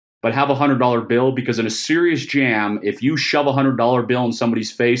but have $100 bill, because in a serious jam, if you shove $100 bill in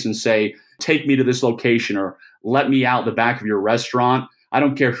somebody's face and say, take me to this location or let me out the back of your restaurant, I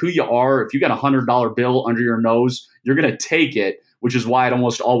don't care who you are. If you got $100 bill under your nose, you're going to take it, which is why it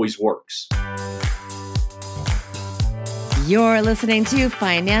almost always works. You're listening to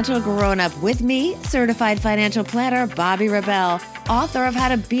Financial Grown-Up with me, certified financial planner Bobbi Rebell, author of How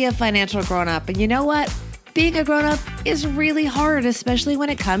to Be a Financial Grown-Up. And you know what? Being a grown-up is really hard, especially when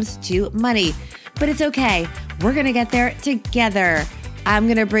it comes to money. But it's okay. We're going to get there together. I'm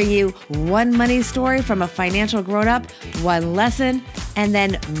going to bring you one money story from a financial grown-up, one lesson, and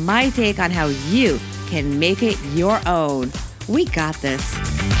then my take on how you can make it your own. We got this.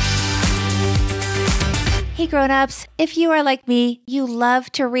 Hey grown-ups, if you are like me, you love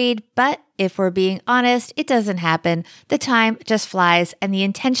to read, but if we're being honest, it doesn't happen. The time just flies and the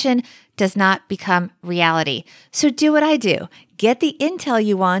intention does not become reality. So do what I do. Get the intel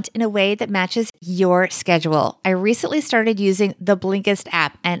you want in a way that matches your schedule. I recently started using the Blinkist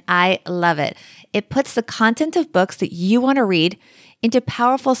app and I love it. It puts the content of books that you want to read into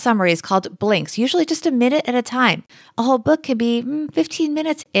powerful summaries called blinks, usually just a minute at a time. A whole book can be 15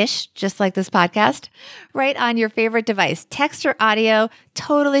 minutes-ish, just like this podcast, right on your favorite device. Text or audio,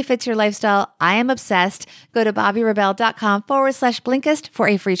 totally fits your lifestyle. I am obsessed. Go to bobbirebell.com/Blinkist for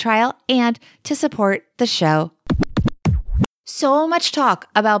a free trial and to support the show. So much talk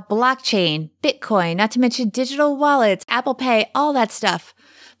about blockchain, Bitcoin, not to mention digital wallets, Apple Pay, all that stuff.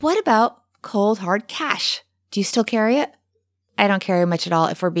 What about cold hard cash? Do you still carry it? I don't carry much at all,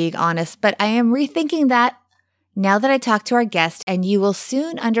 if we're being honest, but I am rethinking that now that I talked to our guest, and you will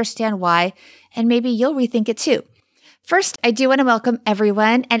soon understand why, and maybe you'll rethink it too. First, I do want to welcome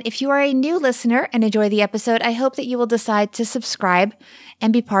everyone, and if you are a new listener and enjoy the episode, I hope that you will decide to subscribe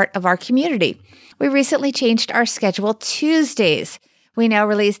and be part of our community. We recently changed our schedule Tuesdays. We now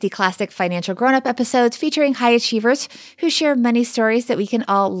release the classic Financial Grown-Up episodes featuring high achievers who share money stories that we can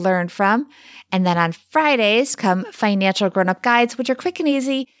all learn from. And then on Fridays come Financial Grown-Up Guides, which are quick and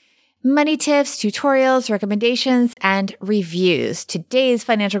easy, money tips, tutorials, recommendations, and reviews. Today's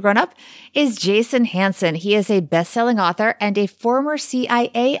Financial Grown-Up is Jason Hanson. He is a best-selling author and a former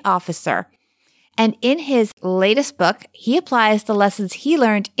CIA officer. And in his latest book, he applies the lessons he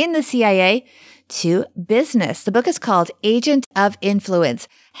learned in the CIA to business. The book is called Agent of Influence: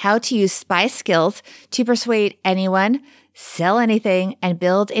 How to Use Spy Skills to Persuade Anyone, Sell Anything, and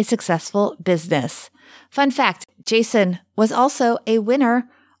Build a Successful Business. Fun fact, Jason was also a winner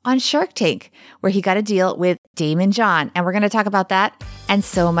on Shark Tank, where he got a deal with Daymond John. And we're going to talk about that and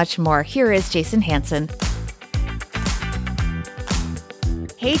so much more. Here is Jason Hanson.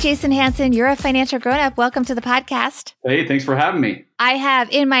 Hey, Jason Hanson, you're a financial grown-up. Welcome to the podcast. Hey, thanks for having me. I have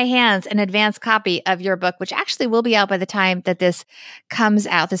in my hands an advanced copy of your book, which actually will be out by the time that this comes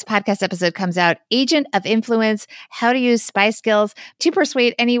out. This podcast episode comes out. Agent of Influence: How to Use Spy Skills to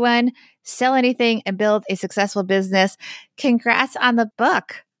Persuade Anyone, Sell Anything, and Build a Successful Business. Congrats on the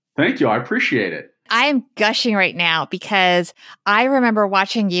book. Thank you. I appreciate it. I am gushing right now because I remember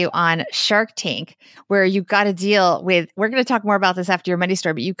watching you on Shark Tank, where you got a deal with, we're going to talk more about this after your money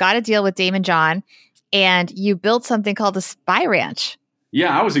story, but you got a deal with Daymond John and you built something called the Spy Ranch.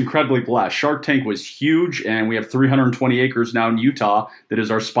 Yeah, I was incredibly blessed. Shark Tank was huge, and we have 320 acres now in Utah that is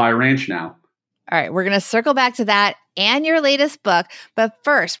our Spy Ranch now. All right, we're going to circle back to that and your latest book. But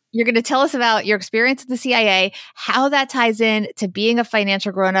first, you're going to tell us about your experience at the CIA, how that ties in to being a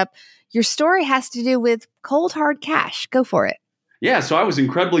financial grown-up. Your story has to do with cold, hard cash. Go for it. Yeah, so I was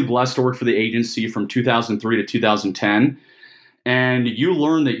incredibly blessed to work for the agency from 2003 to 2010. And you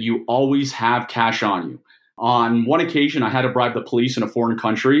learn that you always have cash on you. On one occasion, I had to bribe the police in a foreign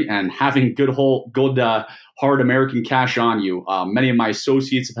country, and having good hard American cash on you. Many of my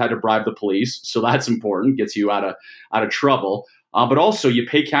associates have had to bribe the police, so that's important, gets you out of trouble. But also, you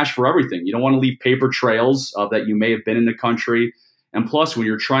pay cash for everything. You don't want to leave paper trails that you may have been in the country. And plus, when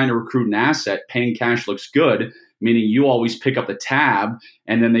you're trying to recruit an asset, paying cash looks good, meaning you always pick up the tab,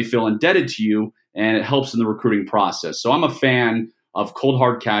 and then they feel indebted to you, and it helps in the recruiting process. So I'm a fan of cold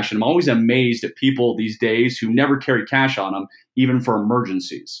hard cash, and I'm always amazed at people these days who never carry cash on them, even for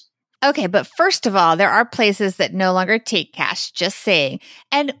emergencies. Okay, but first of all, there are places that no longer take cash, just saying.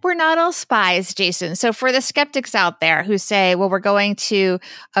 And we're not all spies, Jason. So for the skeptics out there who say, well, we're going to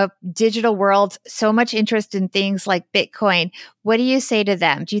a digital world, so much interest in things like Bitcoin, what do you say to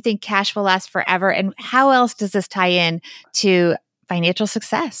them? Do you think cash will last forever? And how else does this tie in to financial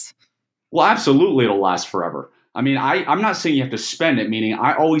success? Well, absolutely, it'll last forever. I mean, I'm not saying you have to spend it, meaning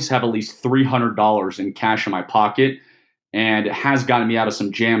I always have at least $300 in cash in my pocket. And it has gotten me out of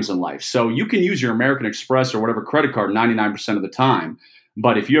some jams in life. So you can use your American Express or whatever credit card 99% of the time.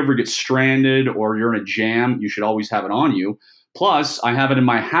 But if you ever get stranded or you're in a jam, you should always have it on you. Plus, I have it in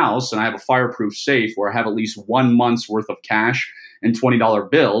my house and I have a fireproof safe where I have at least 1 month's worth of cash and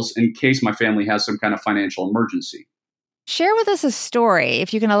 $20 bills in case my family has some kind of financial emergency. Share with us a story,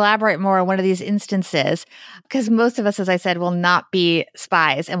 if you can elaborate more on one of these instances, because most of us, as I said, will not be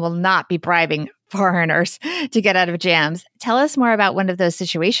spies and will not be bribing foreigners to get out of jams. Tell us more about one of those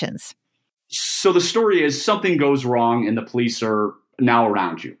situations. So the story is something goes wrong and the police are now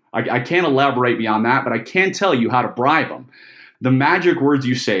around you. I can't elaborate beyond that, but I can tell you how to bribe them. The magic words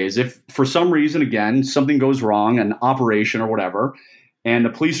you say is if for some reason, again, something goes wrong, an operation or whatever, and the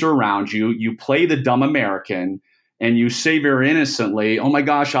police are around you, you play the dumb American and you say very innocently, "Oh my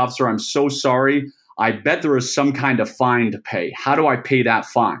gosh, officer, I'm so sorry. I bet there is some kind of fine to pay. How do I pay that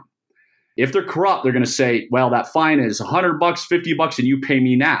fine?" If they're corrupt, they're going to say, "Well, that fine is $100, $50, and you pay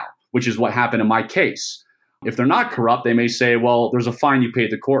me now," which is what happened in my case. If they're not corrupt, they may say, "Well, there's a fine you pay at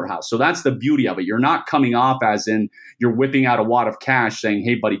the courthouse." So that's the beauty of it. You're not coming off as in you're whipping out a wad of cash saying,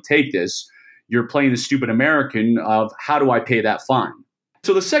 "Hey, buddy, take this." You're playing the stupid American of how do I pay that fine?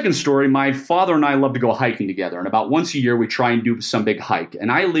 So the second story, my father and I love to go hiking together. And about once a year, we try and do some big hike.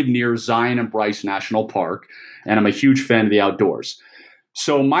 And I live near Zion and Bryce National Park, and I'm a huge fan of the outdoors.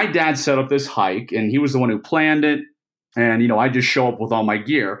 So my dad set up this hike, and he was the one who planned it. And, I just show up with all my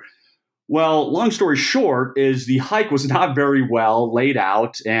gear. Well, long story short is the hike was not very well laid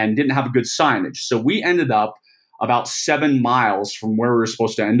out and didn't have a good signage. So we ended up about 7 miles from where we were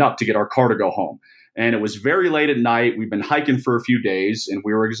supposed to end up to get our car to go home. And it was very late at night. We've been hiking for a few days and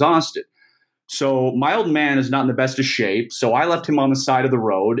we were exhausted. So my old man is not in the best of shape. So I left him on the side of the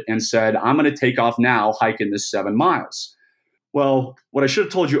road and said, "I'm going to take off now hiking this 7 miles. Well, what I should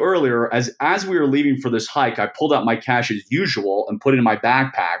have told you earlier, as we were leaving for this hike, I pulled out my cash as usual and put it in my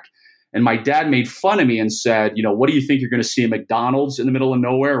backpack. And my dad made fun of me and said, "What do you think you're going to see a McDonald's in the middle of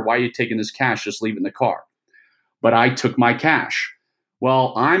nowhere? Why are you taking this cash? Just leave it in the car." But I took my cash.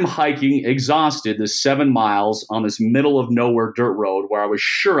 Well, I'm hiking exhausted this 7 miles on this middle of nowhere dirt road where I was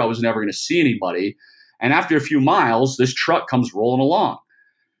sure I was never going to see anybody. And after a few miles, this truck comes rolling along.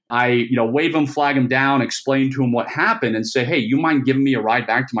 I, wave him, flag him down, explain to him what happened and say, "Hey, you mind giving me a ride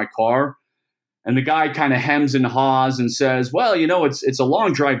back to my car?" And the guy kind of hems and haws and says, "Well, it's a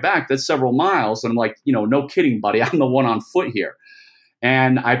long drive back. That's several miles." And I'm like, "No kidding, buddy. I'm the one on foot here."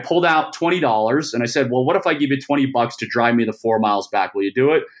 And I pulled out $20 and I said, "Well, what if I give you $20 to drive me the 4 miles back? Will you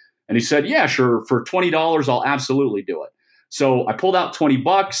do it?" And he said, "Yeah, sure. For $20, I'll absolutely do it." So I pulled out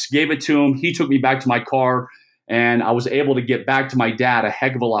 $20, gave it to him. He took me back to my car and I was able to get back to my dad a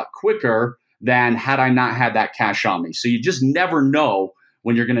heck of a lot quicker than had I not had that cash on me. So you just never know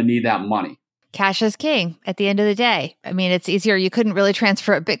when you're going to need that money. Cash is king at the end of the day. I mean, it's easier. You couldn't really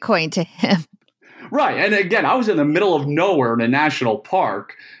transfer a Bitcoin to him. Right. And again, I was in the middle of nowhere in a national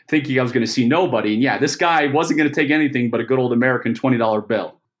park thinking I was going to see nobody. And yeah, this guy wasn't going to take anything but a good old American $20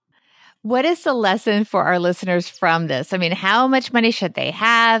 bill. What is the lesson for our listeners from this? I mean, how much money should they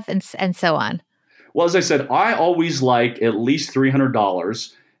have and so on? Well, as I said, I always like at least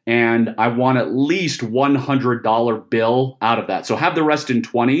 $300 and I want at least $100 bill out of that. So have the rest in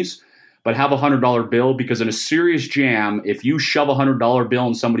 20s. But have a $100 bill because in a serious jam, if you shove a $100 bill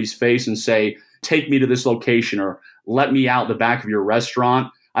in somebody's face and say, "Take me to this location," or "Let me out the back of your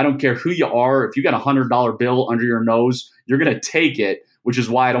restaurant," I don't care who you are. If you got a $100 bill under your nose, you're going to take it, which is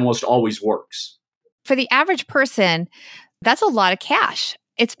why it almost always works. For the average person, that's a lot of cash.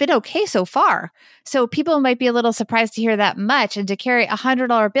 It's been okay so far. So people might be a little surprised to hear that much and to carry a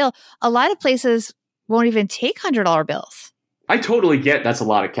 $100 bill. A lot of places won't even take $100 bills. I totally get that's a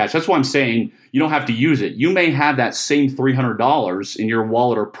lot of cash. That's why I'm saying you don't have to use it. You may have that same $300 in your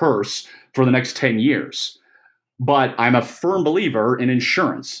wallet or purse for the next 10 years. But I'm a firm believer in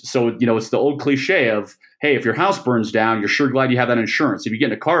insurance. So, it's the old cliche of, hey, if your house burns down, you're sure glad you have that insurance. If you get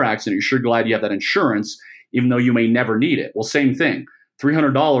in a car accident, you're sure glad you have that insurance, even though you may never need it. Well, same thing.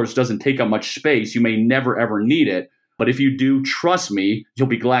 $300 doesn't take up much space. You may never, ever need it. But if you do, trust me, you'll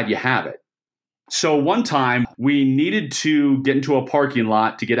be glad you have it. So one time we needed to get into a parking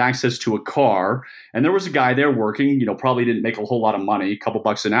lot to get access to a car. And there was a guy there working, probably didn't make a whole lot of money, a couple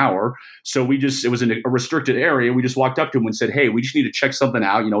bucks an hour. So it was in a restricted area. We just walked up to him and said, "Hey, we just need to check something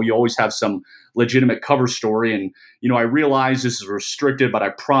out. You always have some legitimate cover story. And, I realize this is restricted, but I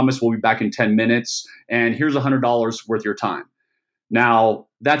promise we'll be back in 10 minutes. And here's $100 worth of your time." Now,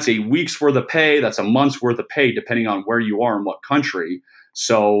 that's a week's worth of pay. That's a month's worth of pay, depending on where you are and what country.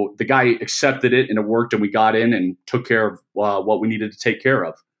 So the guy accepted it and it worked and we got in and took care of what we needed to take care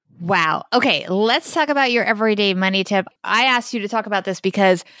of. Wow. Okay, let's talk about your everyday money tip. I asked you to talk about this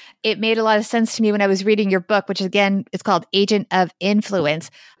because it made a lot of sense to me when I was reading your book, which again is called Agent of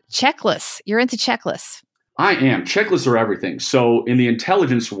Influence. Checklists. You're into checklists. I am. Checklists are everything. So in the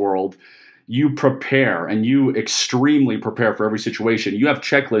intelligence world, you prepare and you extremely prepare for every situation. You have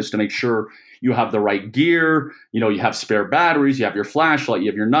checklists to make sure you have the right gear, you have spare batteries, you have your flashlight, you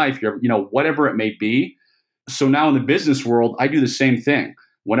have your knife, whatever it may be. So now in the business world, I do the same thing.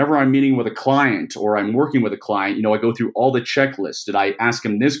 Whenever I'm meeting with a client or I'm working with a client, I go through all the checklists. Did I ask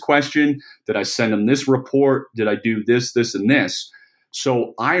him this question? Did I send him this report? Did I do this, and this?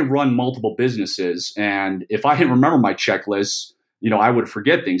 So I run multiple businesses. And if I didn't remember my checklists, I would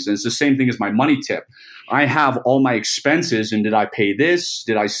forget things. And it's the same thing as my money tip. I have all my expenses. And did I pay this?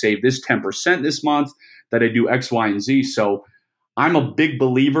 Did I save this 10% this month? Did I do X, Y, and Z? So I'm a big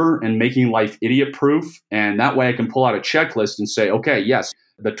believer in making life idiot proof. And that way I can pull out a checklist and say, okay, yes,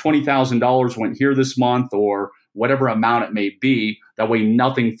 the $20,000 went here this month or whatever amount it may be. That way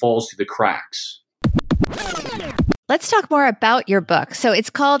nothing falls through the cracks. Let's talk more about your book. So it's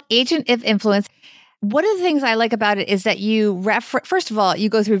called Agent of Influence. One of the things I like about it is that you first of all, you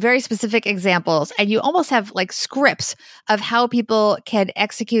go through very specific examples and you almost have like scripts of how people can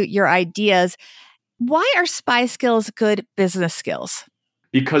execute your ideas. Why are spy skills good business skills?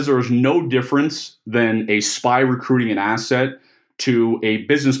 Because there's no difference than a spy recruiting an asset to a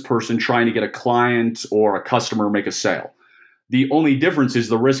business person trying to get a client or a customer make a sale. The only difference is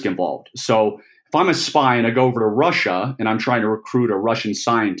the risk involved. So if I'm a spy and I go over to Russia and I'm trying to recruit a Russian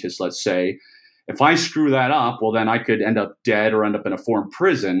scientist, let's say, if I screw that up, well, then I could end up dead or end up in a foreign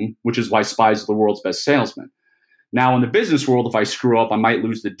prison, which is why spies are the world's best salesmen. Now, in the business world, if I screw up, I might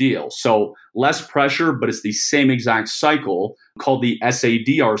lose the deal. So less pressure, but it's the same exact cycle called the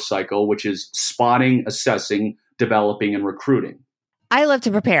SADR cycle, which is spotting, assessing, developing, and recruiting. I love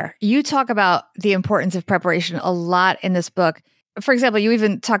to prepare. You talk about the importance of preparation a lot in this book. For example, you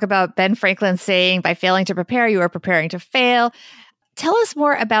even talk about Ben Franklin saying, by failing to prepare, you are preparing to fail. Tell us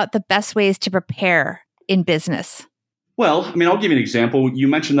more about the best ways to prepare in business. Well, I'll give you an example. You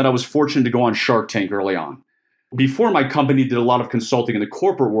mentioned that I was fortunate to go on Shark Tank early on. Before my company did a lot of consulting in the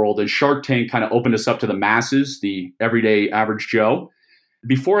corporate world, and Shark Tank kind of opened us up to the masses, the everyday average Joe.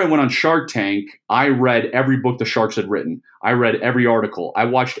 Before I went on Shark Tank, I read every book the Sharks had written. I read every article. I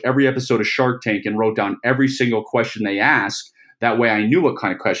watched every episode of Shark Tank and wrote down every single question they asked. That way I knew what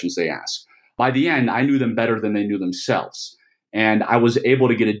kind of questions they asked. By the end, I knew them better than they knew themselves. And I was able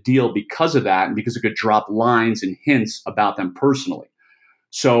to get a deal because of that and because I could drop lines and hints about them personally.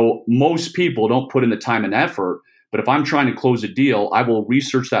 So most people don't put in the time and effort, but if I'm trying to close a deal, I will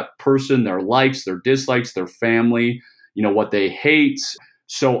research that person, their likes, their dislikes, their family, what they hate.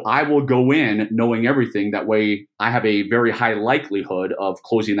 So I will go in knowing everything. That way I have a very high likelihood of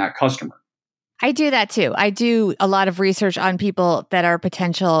closing that customer. I do that too. I do a lot of research on people that are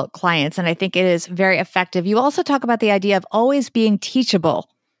potential clients, and I think it is very effective. You also talk about the idea of always being teachable.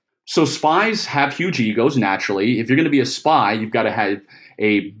 So spies have huge egos naturally. If you're going to be a spy, you've got to have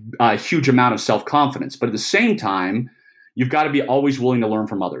a huge amount of self-confidence. But at the same time, you've got to be always willing to learn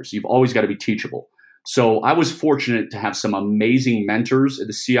from others. You've always got to be teachable. So I was fortunate to have some amazing mentors at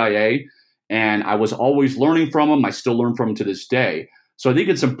the CIA, and I was always learning from them. I still learn from them to this day. So I think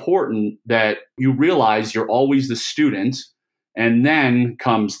it's important that you realize you're always the student, and then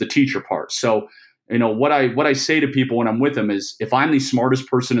comes the teacher part. So, what I say to people when I'm with them is, if I'm the smartest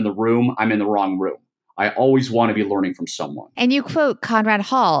person in the room, I'm in the wrong room. I always want to be learning from someone. And you quote Conrad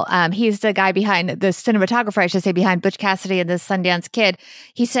Hall. He's the guy behind, the cinematographer, I should say, behind Butch Cassidy and the Sundance Kid.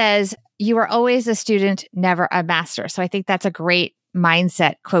 He says, you are always a student, never a master. So I think that's a great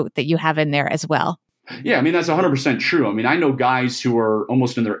mindset quote that you have in there as well. Yeah, that's 100% true. I know guys who are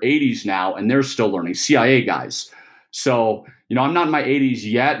almost in their 80s now, and they're still learning, CIA guys. So, I'm not in my 80s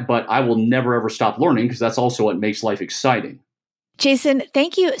yet, but I will never, ever stop learning, because that's also what makes life exciting. Jason,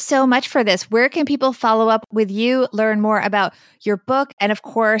 thank you so much for this. Where can people follow up with you, learn more about your book, and of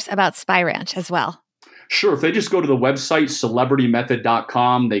course, about Spy Ranch as well? Sure. If they just go to the website,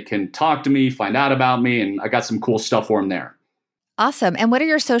 celebritymethod.com, they can talk to me, find out about me, and I got some cool stuff for them there. Awesome. And what are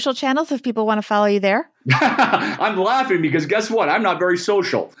your social channels if people want to follow you there? I'm laughing because guess what? I'm not very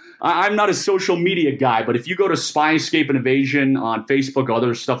social. I'm not a social media guy, but if you go to Spy, Escape, and Evasion on Facebook or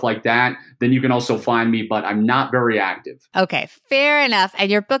other stuff like that, then you can also find me, but I'm not very active. Okay, fair enough. And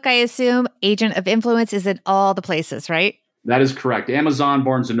your book, I assume, Agent of Influence, is in all the places, right? That is correct. Amazon,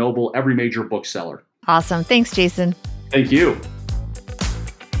 Barnes & Noble, every major bookseller. Awesome. Thanks, Jason. Thank you.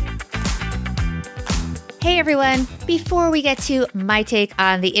 Hey everyone, before we get to my take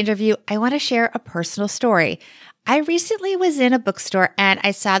on the interview, I want to share a personal story. I recently was in a bookstore and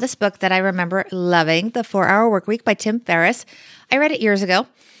I saw this book that I remember loving, The 4-Hour Workweek by Tim Ferriss. I read it years ago.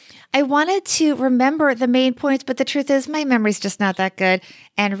 I wanted to remember the main points, but the truth is my memory's just not that good.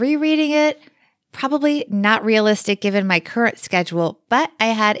 And rereading it, probably not realistic given my current schedule, but I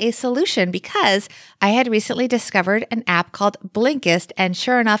had a solution because I had recently discovered an app called Blinkist, and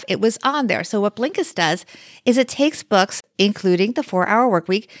sure enough, it was on there. So what Blinkist does is it takes books, including the 4-Hour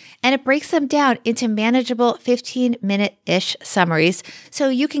Workweek, and it breaks them down into manageable 15-minute-ish summaries so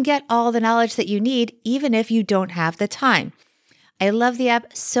you can get all the knowledge that you need even if you don't have the time. I love the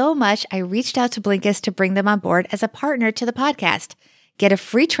app so much, I reached out to Blinkist to bring them on board as a partner to the podcast. Get a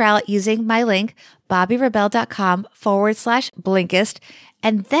free trial using my link, bobbyrebell.com/Blinkist.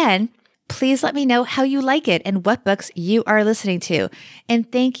 And then please let me know how you like it and what books you are listening to.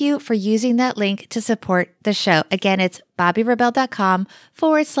 And thank you for using that link to support the show. Again, it's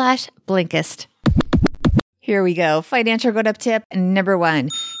bobbyrebell.com/Blinkist. Here we go. Financial grown-up tip number 1.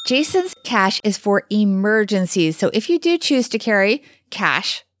 Jason's cash is for emergencies. So if you do choose to carry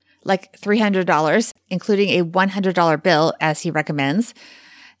cash, like $300, including a $100 bill, as he recommends,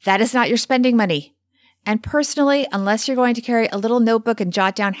 that is not your spending money. And personally, unless you're going to carry a little notebook and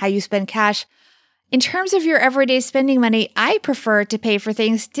jot down how you spend cash, in terms of your everyday spending money, I prefer to pay for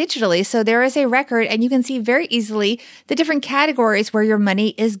things digitally. So there is a record and you can see very easily the different categories where your money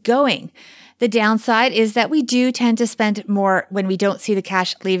is going. The downside is that we do tend to spend more when we don't see the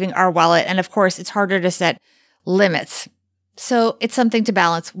cash leaving our wallet. And of course, it's harder to set limits. So it's something to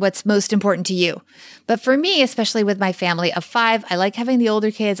balance what's most important to you. But for me, especially with my family of 5, I like having the older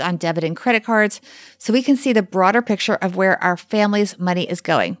kids on debit and credit cards so we can see the broader picture of where our family's money is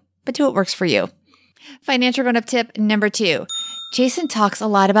going. But do what works for you. Financial grown-up tip number 2. Jason talks a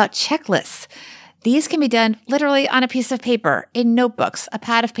lot about checklists. These can be done literally on a piece of paper, in notebooks, a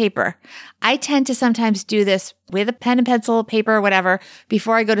pad of paper. I tend to sometimes do this with a pen and pencil, paper, whatever,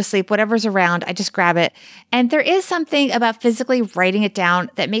 before I go to sleep, whatever's around, I just grab it. And there is something about physically writing it down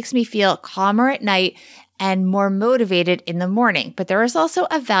that makes me feel calmer at night and more motivated in the morning. But there is also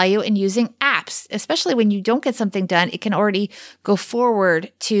a value in using apps, especially when you don't get something done. It can already go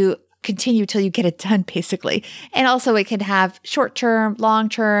forward to continue till you get it done, basically. And also it can have short-term,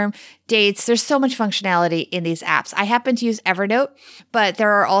 long-term dates. There's so much functionality in these apps. I happen to use Evernote, but there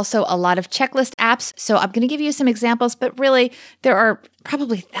are also a lot of checklist apps. So I'm going to give you some examples, but really there are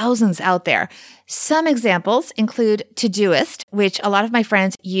probably thousands out there. Some examples include Todoist, which a lot of my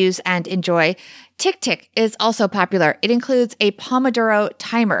friends use and enjoy. TickTick is also popular. It includes a Pomodoro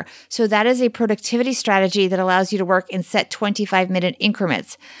timer. So that is a productivity strategy that allows you to work in set 25-minute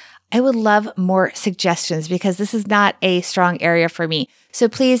increments. I would love more suggestions because this is not a strong area for me. So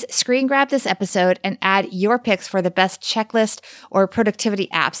please screen grab this episode and add your picks for the best checklist or productivity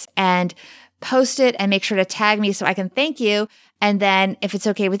apps and post it and make sure to tag me so I can thank you. And then if it's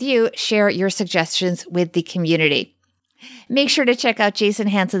okay with you, share your suggestions with the community. Make sure to check out Jason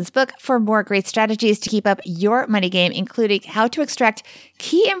Hansen's book for more great strategies to keep up your money game, including how to extract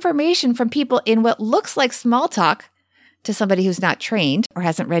key information from people in what looks like small talk to somebody who's not trained or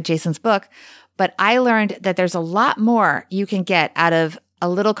hasn't read Jason's book. But I learned that there's a lot more you can get out of a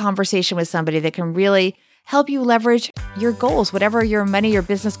little conversation with somebody that can really help you leverage your goals, whatever your money or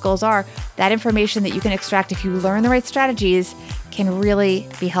business goals are. That information that you can extract if you learn the right strategies can really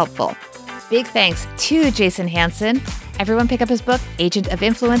be helpful. Big thanks to Jason Hansen. Everyone pick up his book, Agent of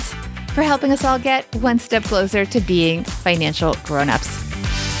Influence, for helping us all get one step closer to being financial grown-ups.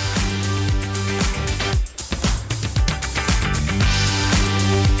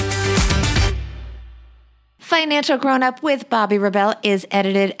 Financial Grown Up with Bobby Rebell is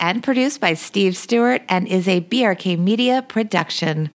edited and produced by Steve Stewart and is a BRK Media production.